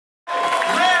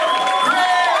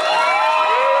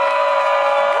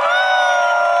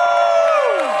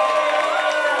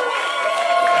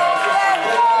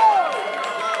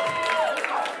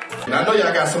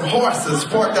got some horses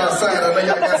parked outside. I know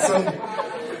y'all got some.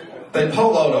 They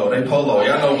polo though, they polo.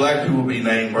 Y'all know black people be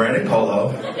named brand, they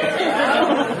polo.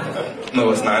 No,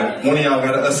 it's not. One of y'all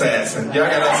got an assassin. Y'all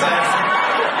got an assassin?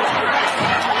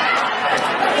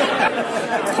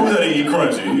 Who that eat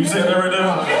crunchy? You said that right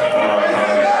now?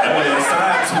 Hey,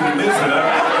 assassin to be missing.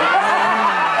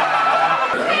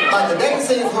 Like the dating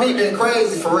scene for me been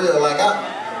crazy for real. Like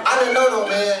I didn't know though,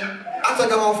 man. I take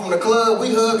her home from the club,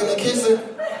 we hugging and kissing.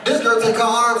 This girl take her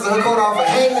arms and her coat off and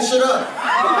hang the shit up.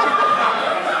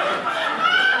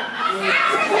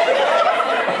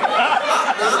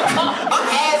 I'm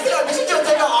ass up. Did she just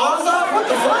take her arms off? What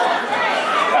the fuck?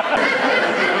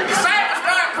 Disciples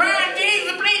start crying,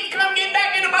 Jesus, please come get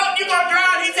back in the boat. You gonna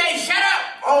drown. He say, shut up,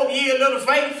 oh ye little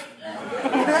faith.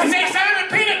 He say, Simon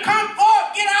Peter, come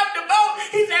forth, get out the boat.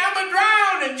 He say, I'm gonna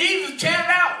drown. And Jesus chanted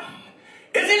out,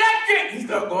 it's electric. He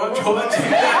started going towards him.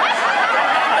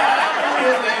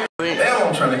 Damn,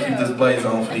 I'm trying to keep this blaze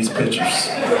on for these pictures.